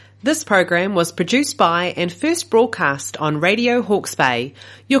This program was produced by and first broadcast on Radio Hawke's Bay,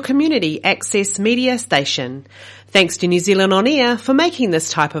 your community access media station. Thanks to New Zealand On Air for making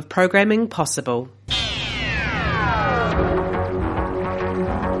this type of programming possible.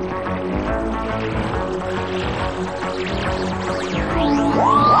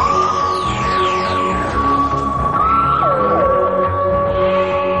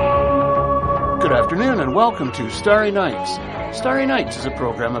 Good afternoon and welcome to Starry Nights. Starry Nights is a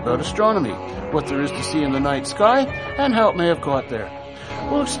program about astronomy, what there is to see in the night sky, and how it may have got there.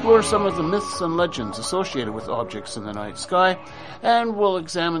 We'll explore some of the myths and legends associated with objects in the night sky, and we'll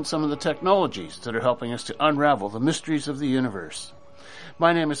examine some of the technologies that are helping us to unravel the mysteries of the universe.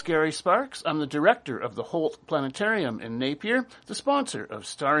 My name is Gary Sparks. I'm the director of the Holt Planetarium in Napier, the sponsor of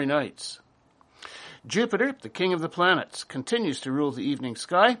Starry Nights. Jupiter, the king of the planets, continues to rule the evening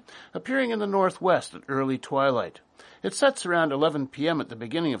sky, appearing in the northwest at early twilight. It sets around 11 p.m. at the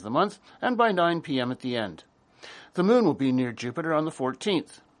beginning of the month and by 9 p.m. at the end. The moon will be near Jupiter on the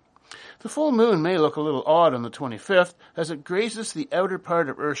 14th. The full moon may look a little odd on the 25th as it grazes the outer part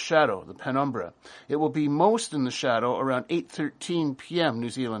of Earth's shadow, the penumbra. It will be most in the shadow around 8:13 p.m.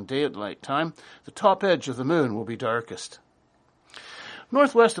 New Zealand Daylight Time. The top edge of the moon will be darkest.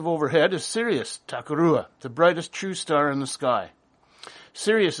 Northwest of overhead is Sirius, Takurua, the brightest true star in the sky.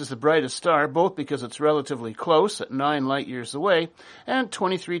 Sirius is the brightest star both because it's relatively close at 9 light-years away and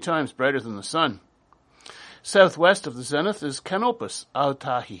 23 times brighter than the sun. Southwest of the zenith is Canopus,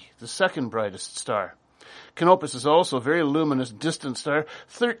 Aotahi, the second brightest star. Canopus is also a very luminous distant star,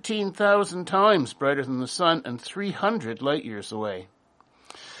 13,000 times brighter than the sun and 300 light-years away.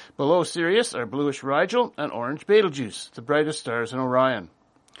 Below Sirius are bluish Rigel and orange Betelgeuse, the brightest stars in Orion.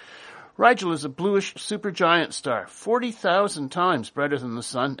 Rigel is a bluish supergiant star, 40,000 times brighter than the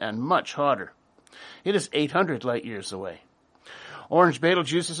sun and much hotter. It is 800 light-years away. Orange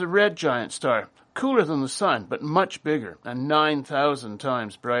Betelgeuse is a red giant star, cooler than the sun but much bigger and 9,000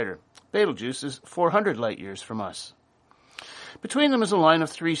 times brighter. Betelgeuse is 400 light-years from us. Between them is a line of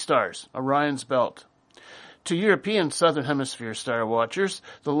 3 stars, Orion's belt. To European Southern Hemisphere star watchers,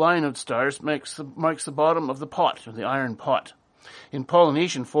 the line of stars marks the bottom of the pot, or the iron pot. In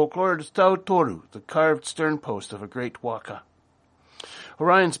Polynesian folklore, it is Tautoru, the carved stern post of a great waka.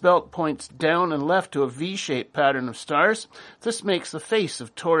 Orion's belt points down and left to a V-shaped pattern of stars. This makes the face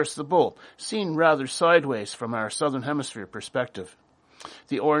of Taurus the bull, seen rather sideways from our Southern Hemisphere perspective.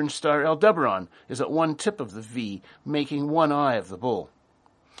 The orange star Aldebaran is at one tip of the V, making one eye of the bull.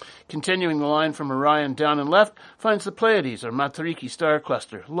 Continuing the line from Orion down and left finds the Pleiades, or Matariki star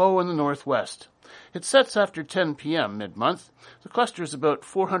cluster, low in the northwest. It sets after 10 p.m. mid-month. The cluster is about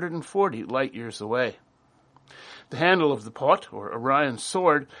 440 light-years away. The handle of the pot, or Orion's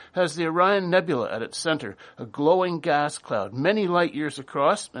sword, has the Orion Nebula at its center, a glowing gas cloud many light-years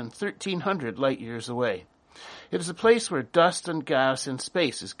across and 1,300 light-years away. It is a place where dust and gas in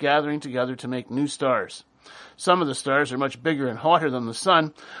space is gathering together to make new stars. Some of the stars are much bigger and hotter than the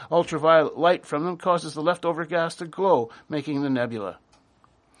sun. Ultraviolet light from them causes the leftover gas to glow, making the nebula.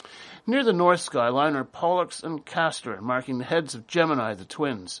 Near the north skyline are Pollux and Castor, marking the heads of Gemini, the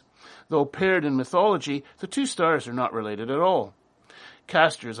twins. Though paired in mythology, the two stars are not related at all.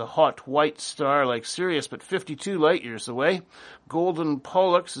 Castor is a hot white star like Sirius, but 52 light-years away. Golden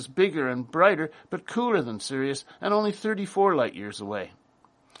Pollux is bigger and brighter, but cooler than Sirius, and only 34 light-years away.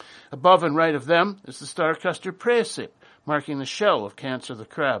 Above and right of them is the star cluster Praesepe, marking the shell of Cancer the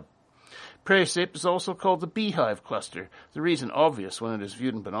crab. Praesepe is also called the beehive cluster, the reason obvious when it is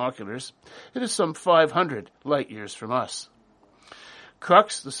viewed in binoculars. It is some 500 light-years from us.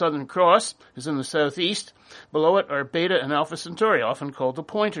 Crux, the Southern Cross, is in the southeast. Below it are Beta and Alpha Centauri, often called the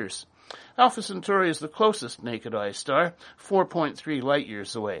Pointers. Alpha Centauri is the closest naked-eye star, 4.3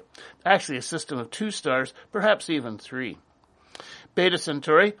 light-years away. Actually a system of 2 stars, perhaps even 3. Beta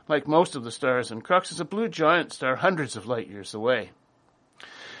Centauri, like most of the stars in Crux, is a blue giant star hundreds of light-years away.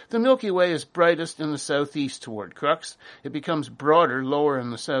 The Milky Way is brightest in the southeast toward Crux. It becomes broader lower in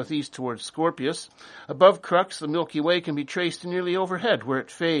the southeast towards Scorpius. Above Crux, the Milky Way can be traced nearly overhead, where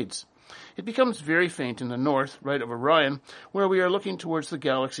it fades. It becomes very faint in the north, right of Orion, where we are looking towards the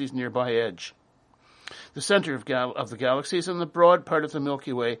galaxy's nearby edge. The center of the galaxy is in the broad part of the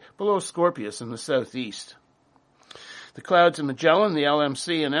Milky Way, below Scorpius in the southeast. The clouds in Magellan, the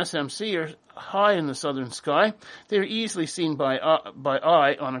LMC, and SMC are high in the southern sky. They are easily seen by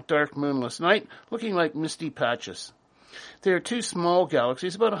eye on a dark moonless night, looking like misty patches. They are 2 small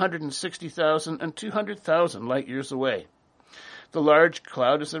galaxies, about 160,000 and 200,000 light-years away. The large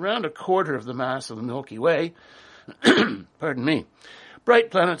cloud is around a quarter of the mass of the Milky Way. Pardon me.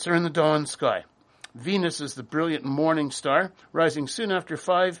 Bright planets are in the dawn sky. Venus is the brilliant morning star, rising soon after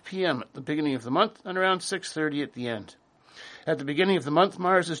 5 p.m. at the beginning of the month and around 6:30 at the end. At the beginning of the month,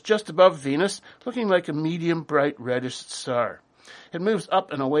 Mars is just above Venus, looking like a medium bright reddish star. It moves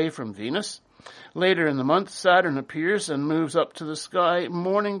up and away from Venus. Later in the month, Saturn appears and moves up to the sky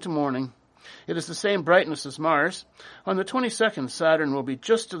morning to morning. It is the same brightness as Mars. On the 22nd, Saturn will be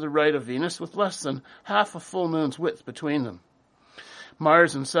just to the right of Venus with less than half a full moon's width between them.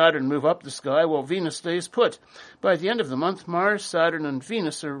 Mars and Saturn move up the sky while Venus stays put. By the end of the month, Mars, Saturn, and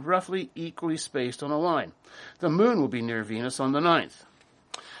Venus are roughly equally spaced on a line. The moon will be near Venus on the 9th.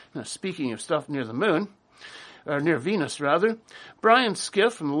 Now, speaking of stuff near the moon, or near Venus rather, Brian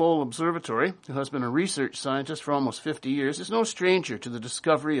Skiff from the Lowell Observatory, who has been a research scientist for almost 50 years, is no stranger to the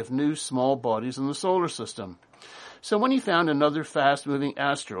discovery of new small bodies in the solar system. So when he found another fast-moving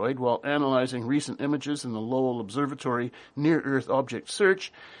asteroid while analyzing recent images in the Lowell Observatory Near-Earth Object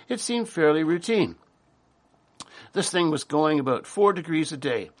Search, it seemed fairly routine. This thing was going about 4 degrees a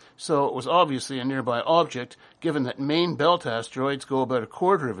day, so it was obviously a nearby object, given that main belt asteroids go about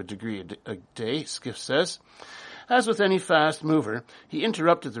 1/4 of a degree a day, Skiff says. As with any fast mover, he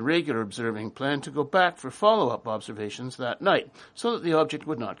interrupted the regular observing plan to go back for follow-up observations that night, so that the object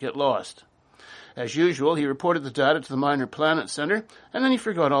would not get lost. As usual, he reported the data to the Minor Planet Center, and then he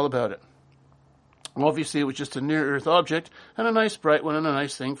forgot all about it. Obviously, it was just a near-Earth object, and a nice bright one and a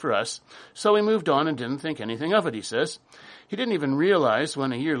nice thing for us, so he moved on and didn't think anything of it, he says. He didn't even realize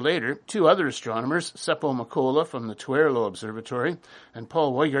when, a year later, 2 other astronomers, Seppo Makola from the Tuerlo Observatory and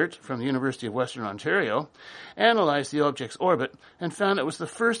Paul Weigert from the University of Western Ontario, analyzed the object's orbit and found it was the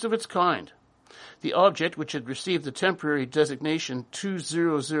first of its kind. The object, which had received the temporary designation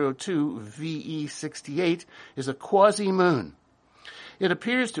 2002 VE68, is a quasi-moon. It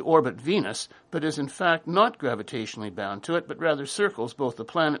appears to orbit Venus, but is in fact not gravitationally bound to it, but rather circles both the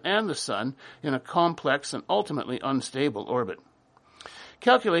planet and the Sun in a complex and ultimately unstable orbit.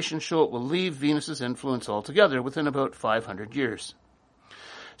 Calculations show it will leave Venus's influence altogether within about 500 years.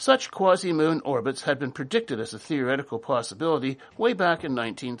 Such quasi-moon orbits had been predicted as a theoretical possibility way back in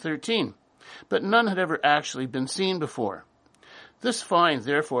 1913, but none had ever actually been seen before. This find,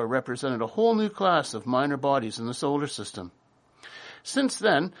 therefore, represented a whole new class of minor bodies in the solar system. Since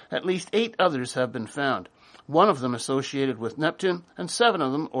then, at least 8 others have been found, 1 of them associated with Neptune and 7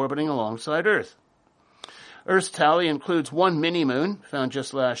 of them orbiting alongside Earth. Earth's tally includes 1 mini-moon, found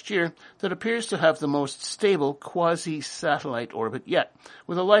just last year, that appears to have the most stable quasi-satellite orbit yet,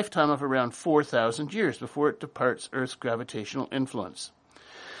 with a lifetime of around 4,000 years before it departs Earth's gravitational influence.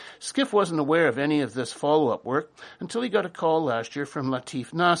 Skiff wasn't aware of any of this follow-up work until he got a call last year from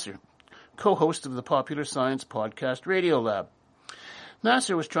Latif Nasser, co-host of the popular science podcast Radiolab.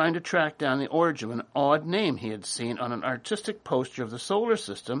 Nasser was trying to track down the origin of an odd name he had seen on an artistic poster of the solar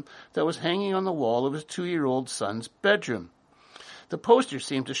system that was hanging on the wall of his 2-year-old son's bedroom. The poster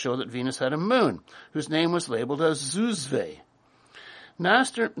seemed to show that Venus had a moon, whose name was labeled as Zuzve.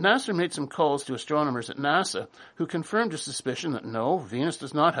 Nasser made some calls to astronomers at NASA, who confirmed his suspicion that no, Venus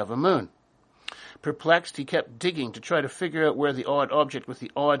does not have a moon. Perplexed, he kept digging to try to figure out where the odd object with the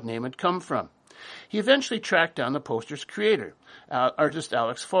odd name had come from. He eventually tracked down the poster's creator, artist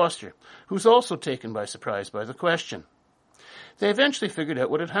Alex Foster, who was also taken by surprise by the question. They eventually figured out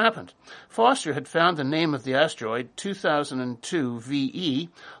what had happened. Foster had found the name of the asteroid 2002 VE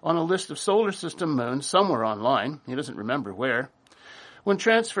on a list of solar system moons somewhere online. He doesn't remember where. When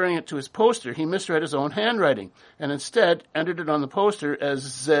transferring it to his poster, he misread his own handwriting and instead entered it on the poster as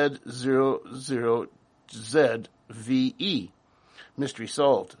Z00ZVE. Mystery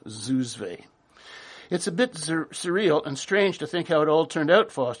solved. Zuzve. It's a bit surreal and strange to think how it all turned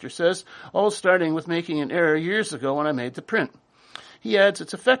out, Foster says, all starting with making an error years ago when I made the print. He adds,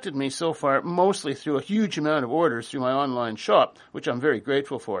 it's affected me so far mostly through a huge amount of orders through my online shop, which I'm very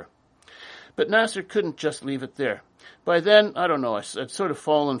grateful for. But Nasser couldn't just leave it there. By then, I don't know, I'd sort of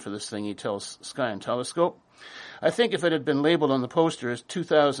fallen for this thing, he tells Sky and Telescope. I think if it had been labeled on the poster as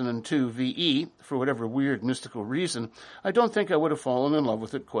 2002 VE, for whatever weird mystical reason, I don't think I would have fallen in love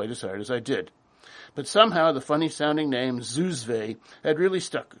with it quite as hard as I did. But somehow the funny-sounding name Zuzve had really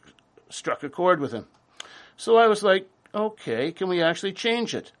struck a chord with him. So I was like, okay, can we actually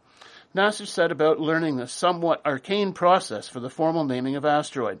change it? Nasser set about learning the somewhat arcane process for the formal naming of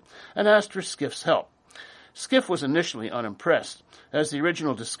asteroid, and asked for Skiff's help. Skiff was initially unimpressed. As the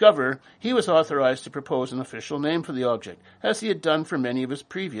original discoverer, he was authorized to propose an official name for the object, as he had done for many of his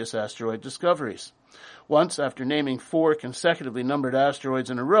previous asteroid discoveries. Once, after naming 4 consecutively numbered asteroids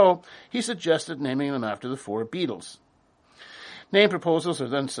in a row, he suggested naming them after the 4 Beatles. Name proposals are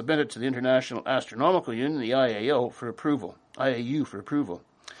then submitted to the International Astronomical Union, the IAU, for approval.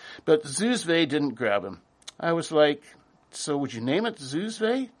 But Zuzve didn't grab him. I was like, so would you name it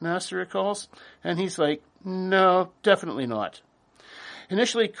Zuzve? NASA recalls. And he's like, no, definitely not.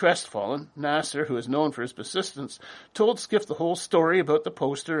 Initially crestfallen, Nasser, who is known for his persistence, told Skiff the whole story about the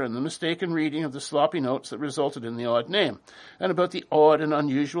poster and the mistaken reading of the sloppy notes that resulted in the odd name, and about the odd and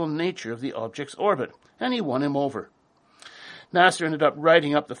unusual nature of the object's orbit, and he won him over. Nasser ended up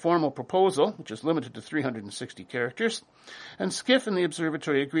writing up the formal proposal, which is limited to 360 characters, and Skiff and the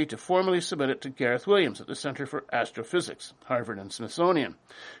observatory agreed to formally submit it to Gareth Williams at the Center for Astrophysics, Harvard and Smithsonian,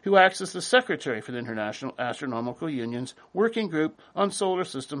 who acts as the secretary for the International Astronomical Union's Working Group on Solar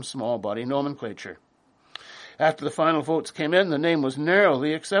System Small Body Nomenclature. After the final votes came in, the name was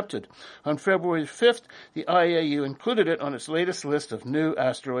narrowly accepted. On February 5th, the IAU included it on its latest list of new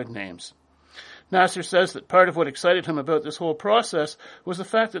asteroid names. Nasser says that part of what excited him about this whole process was the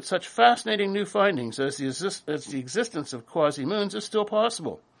fact that such fascinating new findings as the existence of quasi-moons is still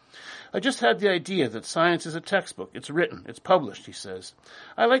possible. I just had the idea that science is a textbook. It's written. It's published, he says.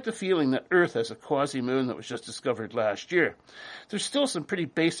 I like the feeling that Earth has a quasi-moon that was just discovered last year. There's still some pretty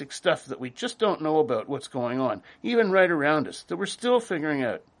basic stuff that we just don't know about what's going on, even right around us, that we're still figuring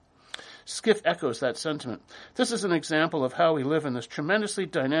out. Skiff echoes that sentiment. This is an example of how we live in this tremendously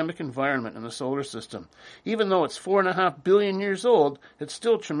dynamic environment in the solar system. Even though it's 4.5 billion years old, it's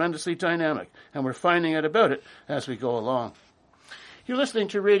still tremendously dynamic, and we're finding out about it as we go along. You're listening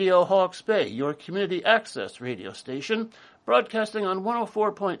to Radio Hawke's Bay, your community access radio station, broadcasting on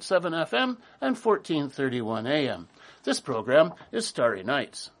 104.7 FM and 1431 AM. This program is Starry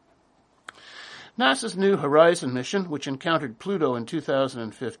Nights. NASA's New Horizon mission, which encountered Pluto in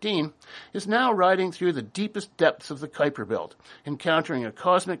 2015, is now riding through the deepest depths of the Kuiper Belt, encountering a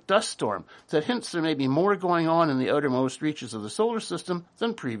cosmic dust storm that hints there may be more going on in the outermost reaches of the solar system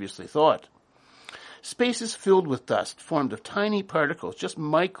than previously thought. Space is filled with dust formed of tiny particles, just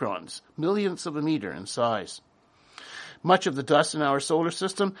microns, millionths of a meter in size. Much of the dust in our solar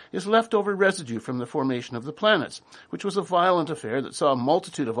system is leftover residue from the formation of the planets, which was a violent affair that saw a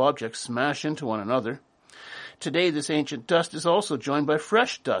multitude of objects smash into one another. Today, this ancient dust is also joined by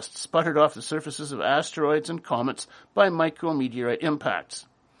fresh dust sputtered off the surfaces of asteroids and comets by micrometeorite impacts.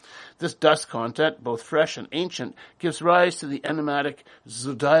 This dust content, both fresh and ancient, gives rise to the enigmatic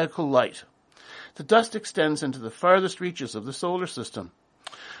zodiacal light. The dust extends into the farthest reaches of the solar system.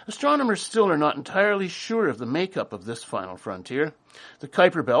 Astronomers still are not entirely sure of the makeup of this final frontier. The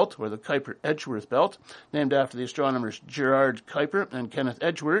Kuiper Belt, or the Kuiper-Edgeworth Belt, named after the astronomers Gerard Kuiper and Kenneth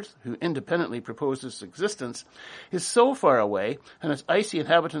Edgeworth, who independently proposed its existence, is so far away, and its icy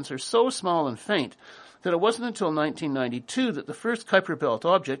inhabitants are so small and faint, that it wasn't until 1992 that the first Kuiper Belt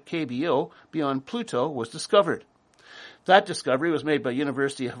object, KBO, beyond Pluto, was discovered. That discovery was made by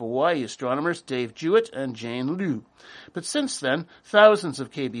University of Hawaii astronomers Dave Jewett and Jane Liu. But since then, thousands of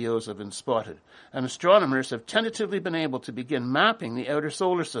KBOs have been spotted, and astronomers have tentatively been able to begin mapping the outer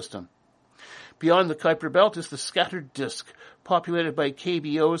solar system. Beyond the Kuiper Belt is the scattered disk, populated by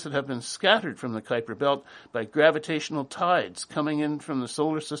KBOs that have been scattered from the Kuiper Belt by gravitational tides coming in from the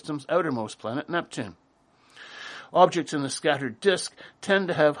solar system's outermost planet, Neptune. Objects in the scattered disk tend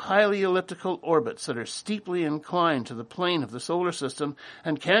to have highly elliptical orbits that are steeply inclined to the plane of the solar system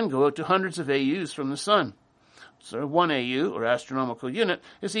and can go out to hundreds of AUs from the Sun. So 1 AU, or astronomical unit,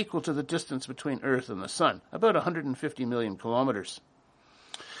 is equal to the distance between Earth and the Sun, about 150 million kilometers.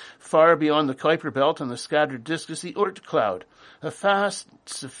 Far beyond the Kuiper Belt and the scattered disk is the Oort cloud, a vast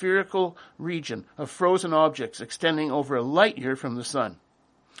spherical region of frozen objects extending over a light year from the Sun.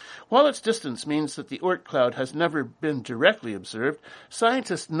 While its distance means that the Oort cloud has never been directly observed,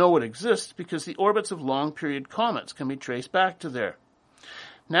 scientists know it exists because the orbits of long-period comets can be traced back to there.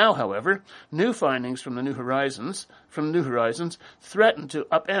 Now, however, new findings from New Horizons threaten to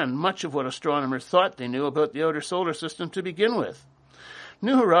upend much of what astronomers thought they knew about the outer solar system to begin with.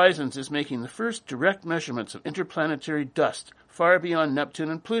 New Horizons is making the first direct measurements of interplanetary dust far beyond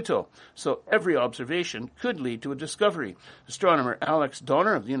Neptune and Pluto, so every observation could lead to a discovery. Astronomer Alex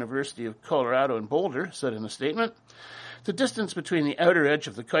Donner of the University of Colorado in Boulder said in a statement, "The distance between the outer edge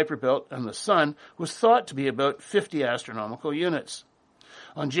of the Kuiper Belt and the Sun was thought to be about 50 astronomical units."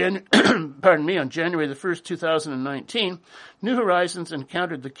 On January the 1st, 2019, New Horizons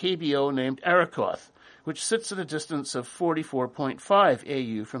encountered the KBO named Arakoth, which sits at a distance of 44.5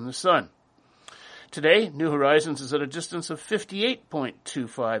 AU from the Sun. Today, New Horizons is at a distance of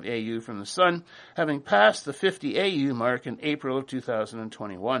 58.25 AU from the Sun, having passed the 50 AU mark in April of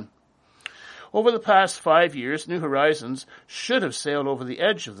 2021. Over the past 5 years, New Horizons should have sailed over the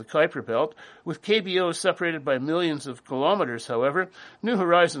edge of the Kuiper Belt. With KBOs separated by millions of kilometers, however, New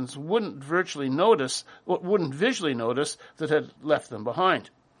Horizons wouldn't visually notice that had left them behind.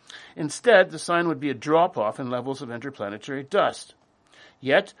 Instead, the sign would be a drop-off in levels of interplanetary dust.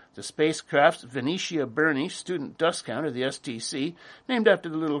 Yet, the spacecraft's Venetia Burney Student Dust Counter, the SDC, named after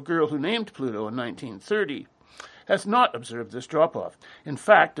the little girl who named Pluto in 1930, has not observed this drop-off. In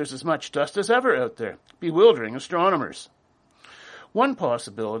fact, there's as much dust as ever out there, bewildering astronomers. One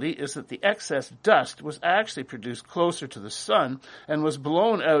possibility is that the excess dust was actually produced closer to the Sun and was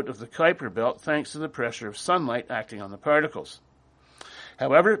blown out of the Kuiper Belt thanks to the pressure of sunlight acting on the particles.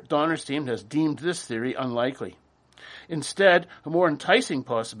 However, Donner's team has deemed this theory unlikely. Instead, a more enticing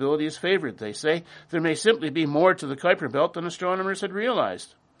possibility is favored, they say. There may simply be more to the Kuiper Belt than astronomers had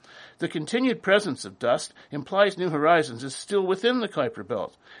realized. The continued presence of dust implies New Horizons is still within the Kuiper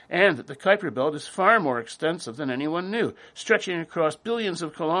Belt, and that the Kuiper Belt is far more extensive than anyone knew, stretching across billions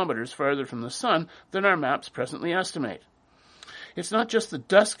of kilometers farther from the Sun than our maps presently estimate. It's not just the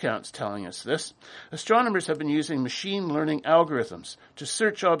dust counts telling us this. Astronomers have been using machine learning algorithms to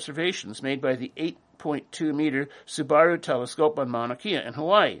search observations made by the 8.2-meter Subaru telescope on Mauna Kea in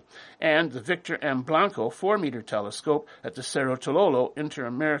Hawaii, and the Victor M. Blanco 4-meter telescope at the Cerro Tololo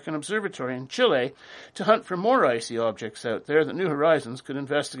Inter-American Observatory in Chile to hunt for more icy objects out there that New Horizons could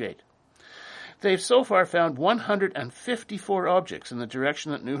investigate. They've so far found 154 objects in the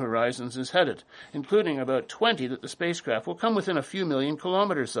direction that New Horizons is headed, including about 20 that the spacecraft will come within a few million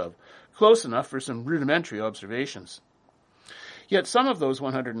kilometers of, close enough for some rudimentary observations. Yet some of those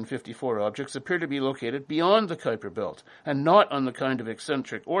 154 objects appear to be located beyond the Kuiper Belt, and not on the kind of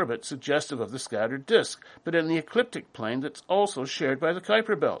eccentric orbit suggestive of the scattered disk, but in the ecliptic plane that's also shared by the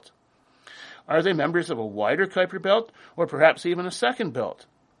Kuiper Belt. Are they members of a wider Kuiper Belt, or perhaps even a second belt?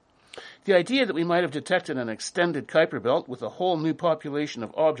 The idea that we might have detected an extended Kuiper Belt with a whole new population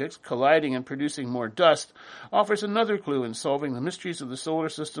of objects colliding and producing more dust offers another clue in solving the mysteries of the solar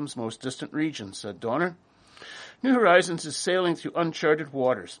system's most distant regions, said Donner. New Horizons is sailing through uncharted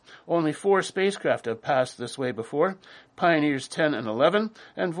waters. Only 4 spacecraft have passed this way before, Pioneers 10 and 11,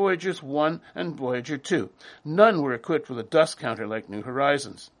 and Voyagers 1 and Voyager 2. None were equipped with a dust counter like New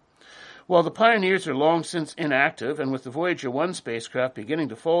Horizons. While the Pioneers are long since inactive, and with the Voyager 1 spacecraft beginning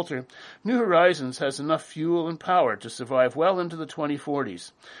to falter, New Horizons has enough fuel and power to survive well into the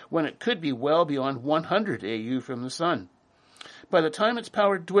 2040s, when it could be well beyond 100 AU from the Sun. By the time its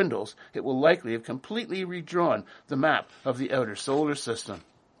power dwindles, it will likely have completely redrawn the map of the outer solar system.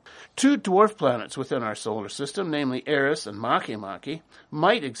 2 dwarf planets within our solar system, namely Eris and Makemake,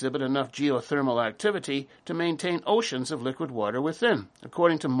 might exhibit enough geothermal activity to maintain oceans of liquid water within,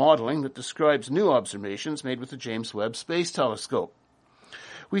 according to modeling that describes new observations made with the James Webb Space Telescope.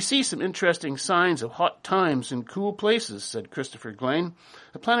 We see some interesting signs of hot times in cool places, said Christopher Glain,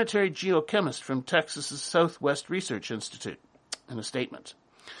 a planetary geochemist from Texas's Southwest Research Institute, in a statement.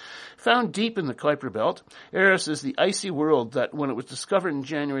 Found deep in the Kuiper Belt, Eris is the icy world that, when it was discovered in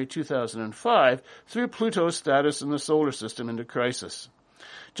January 2005, threw Pluto's status in the solar system into crisis.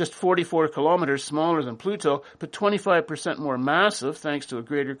 Just 44 kilometers smaller than Pluto, but 25% more massive thanks to a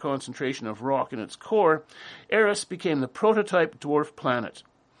greater concentration of rock in its core, Eris became the prototype dwarf planet.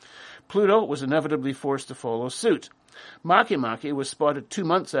 Pluto was inevitably forced to follow suit. Makemake was spotted 2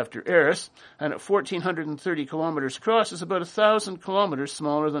 months after Eris, and at 1,430 kilometers across is about 1,000 kilometers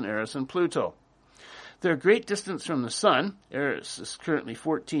smaller than Eris and Pluto. Their great distance from the Sun, Eris is currently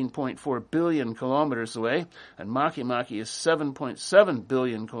 14.4 billion kilometers away, and Makemake is 7.7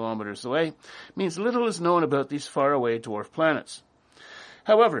 billion kilometers away, means little is known about these faraway dwarf planets.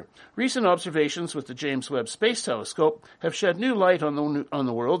 However, recent observations with the James Webb Space Telescope have shed new light on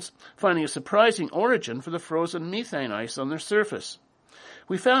the worlds, finding a surprising origin for the frozen methane ice on their surface.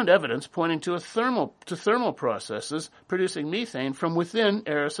 We found evidence pointing to thermal processes producing methane from within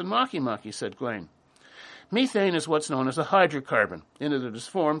Eris and Makemake, said Glain. Methane is what's known as a hydrocarbon, in that it is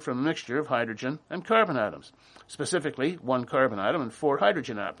formed from a mixture of hydrogen and carbon atoms, specifically 1 carbon atom and 4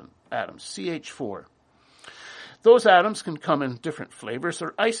 hydrogen atoms, CH4. Those atoms can come in different flavors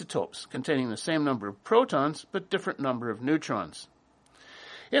or isotopes, containing the same number of protons but different number of neutrons.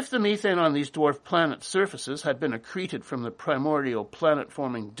 If the methane on these dwarf planet surfaces had been accreted from the primordial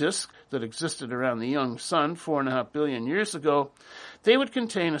planet-forming disk that existed around the young Sun 4.5 billion years ago, they would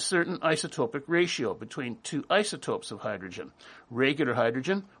contain a certain isotopic ratio between 2 isotopes of hydrogen, regular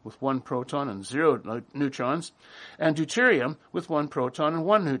hydrogen with 1 proton and 0 neutrons, and deuterium with 1 proton and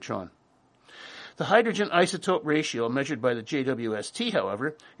 1 neutron. The hydrogen isotope ratio measured by the JWST,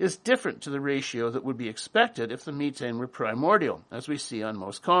 however, is different to the ratio that would be expected if the methane were primordial, as we see on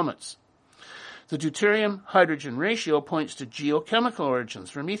most comets. The deuterium-hydrogen ratio points to geochemical origins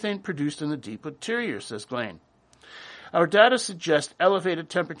for methane produced in the deep interior, says Glain. Our data suggest elevated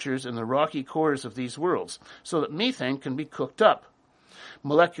temperatures in the rocky cores of these worlds, so that methane can be cooked up.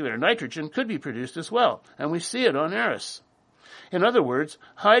 Molecular nitrogen could be produced as well, and we see it on Eris. In other words,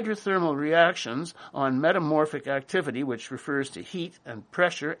 hydrothermal reactions on metamorphic activity, which refers to heat and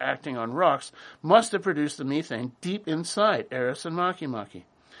pressure acting on rocks, must have produced the methane deep inside Eris and Makemake.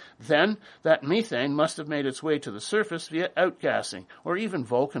 Then, that methane must have made its way to the surface via outgassing, or even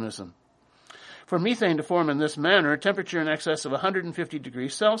volcanism. For methane to form in this manner, a temperature in excess of 150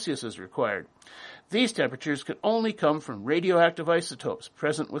 degrees Celsius is required. These temperatures can only come from radioactive isotopes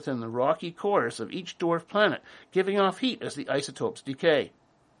present within the rocky cores of each dwarf planet, giving off heat as the isotopes decay.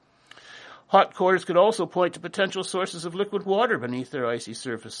 Hot cores could also point to potential sources of liquid water beneath their icy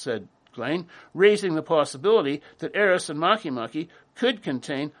surface, said Glein, raising the possibility that Eris and Makemake could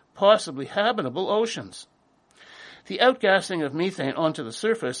contain possibly habitable oceans. The outgassing of methane onto the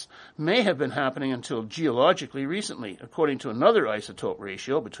surface may have been happening until geologically recently, according to another isotope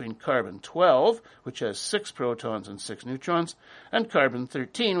ratio between carbon-12, which has 6 protons and 6 neutrons, and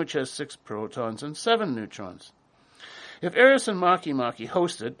carbon-13, which has 6 protons and 7 neutrons. If Eris and Makemake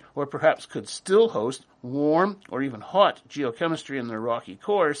hosted, or perhaps could still host, warm or even hot geochemistry in their rocky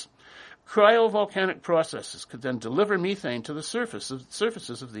cores, cryovolcanic processes could then deliver methane to the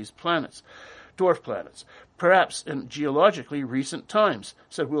surfaces of these planets, dwarf planets, perhaps in geologically recent times,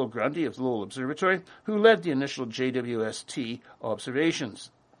 said Will Grundy of the Lowell Observatory, who led the initial JWST observations.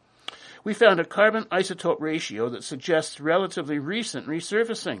 We found a carbon isotope ratio that suggests relatively recent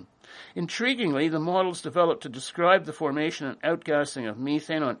resurfacing. Intriguingly, the models developed to describe the formation and outgassing of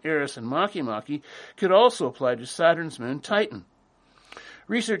methane on Eris and Makemake could also apply to Saturn's moon Titan.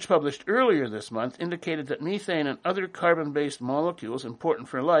 Research published earlier this month indicated that methane and other carbon-based molecules important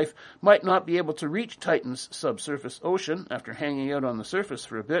for life might not be able to reach Titan's subsurface ocean after hanging out on the surface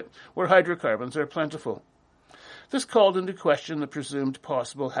for a bit, where hydrocarbons are plentiful. This called into question the presumed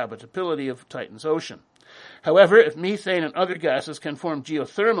possible habitability of Titan's ocean. However, if methane and other gases can form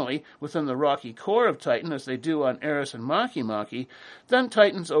geothermally within the rocky core of Titan, as they do on Eris and Makemake, then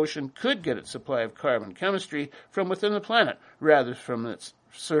Titan's ocean could get its supply of carbon chemistry from within the planet, rather from its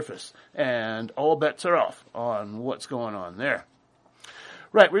surface. And all bets are off on what's going on there.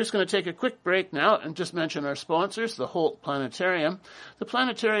 Right, we're just going to take a quick break now and just mention our sponsors, the Holt Planetarium. The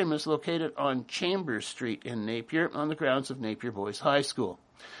planetarium is located on Chambers Street in Napier, on the grounds of Napier Boys High School.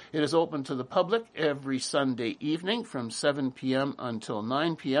 It is open to the public every Sunday evening from 7 p.m. until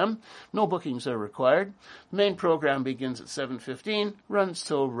 9 p.m. No bookings are required. The main program begins at 7:15, runs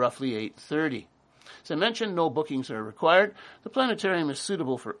till roughly 8:30. As I mentioned, no bookings are required. The planetarium is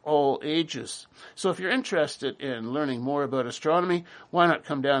suitable for all ages. So if you're interested in learning more about astronomy, why not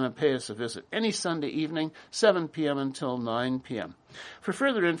come down and pay us a visit any Sunday evening, 7 p.m. until 9 p.m. For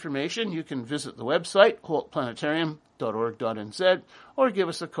further information, you can visit the website, holtplanetarium.org.nz, or give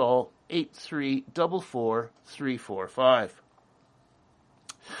us a call, 8344-345.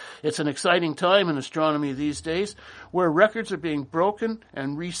 It's an exciting time in astronomy these days, where records are being broken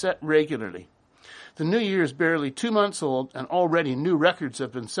and reset regularly. The new year is barely 2 months old, and already new records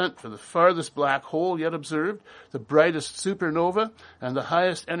have been set for the farthest black hole yet observed, the brightest supernova, and the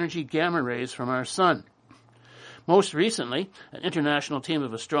highest energy gamma rays from our sun. Most recently, an international team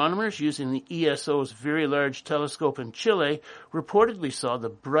of astronomers using the ESO's Very Large Telescope in Chile reportedly saw the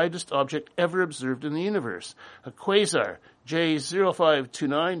brightest object ever observed in the universe, a quasar,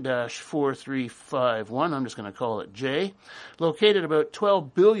 J0529-4351, I'm just going to call it J, located about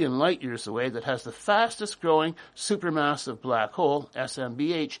 12 billion light-years away, that has the fastest-growing supermassive black hole,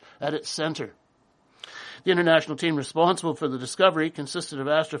 SMBH, at its center. The international team responsible for the discovery consisted of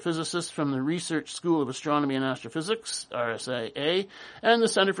astrophysicists from the Research School of Astronomy and Astrophysics, RSAA, and the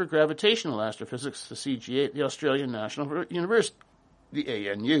Centre for Gravitational Astrophysics, the CGA, at the Australian National University,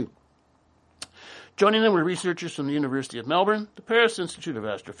 the ANU. Joining them were researchers from the University of Melbourne, the Paris Institute of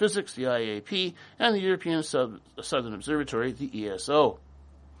Astrophysics, the IAP, and the European Southern Observatory, the ESO.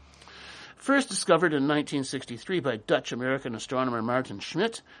 First discovered in 1963 by Dutch-American astronomer Martin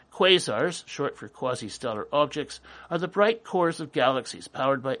Schmidt, quasars, short for quasi-stellar objects, are the bright cores of galaxies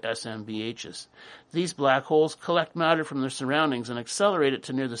powered by SMBHs. These black holes collect matter from their surroundings and accelerate it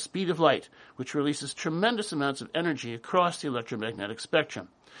to near the speed of light, which releases tremendous amounts of energy across the electromagnetic spectrum.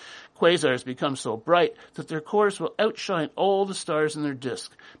 Quasars become so bright that their cores will outshine all the stars in their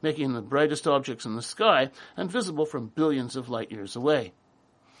disk, making them the brightest objects in the sky and visible from billions of light-years away.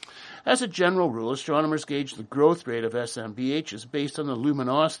 As a general rule, astronomers gauge the growth rate of SMBHs based on the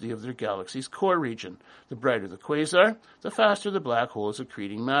luminosity of their galaxy's core region. The brighter the quasar, the faster the black hole is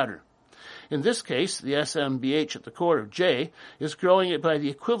accreting matter. In this case, the SMBH at the core of J is growing it by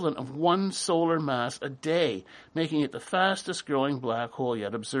the equivalent of 1 solar mass a day, making it the fastest growing black hole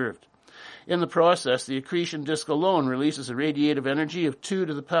yet observed. In the process, the accretion disk alone releases a radiative energy of 2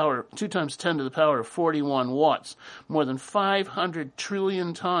 times 10 to the power of 41 watts, more than 500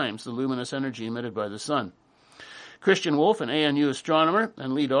 trillion times the luminous energy emitted by the sun. Christian Wolff, an ANU astronomer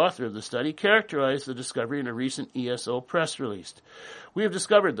and lead author of the study, characterized the discovery in a recent ESO press release. We have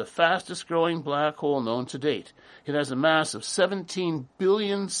discovered the fastest growing black hole known to date. It has a mass of 17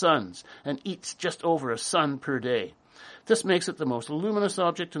 billion suns and eats just over a sun per day. This makes it the most luminous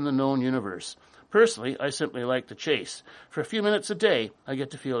object in the known universe. Personally, I simply like the chase. For a few minutes a day, I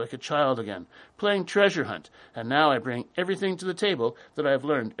get to feel like a child again, playing treasure hunt, and now I bring everything to the table that I have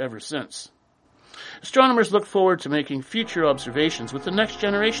learned ever since. Astronomers look forward to making future observations with the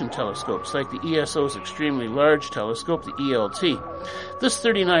next-generation telescopes, like the ESO's extremely large telescope, the ELT. This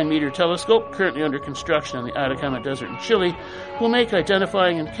 39-meter telescope, currently under construction in the Atacama Desert in Chile, will make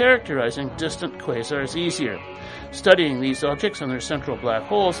identifying and characterizing distant quasars easier. Studying these objects and their central black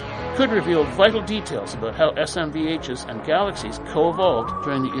holes could reveal vital details about how SMVHs and galaxies co-evolved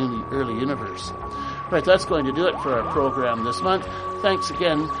during the early universe. Right, that's going to do it for our program this month. Thanks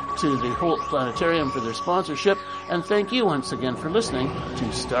again to the Holt Planetarium for their sponsorship, and thank you once again for listening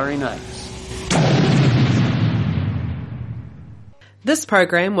to Starry Nights. This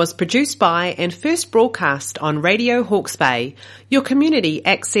program was produced by and first broadcast on Radio Hawke's Bay, your community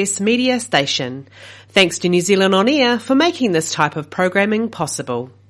access media station. Thanks to New Zealand On Air for making this type of programming possible.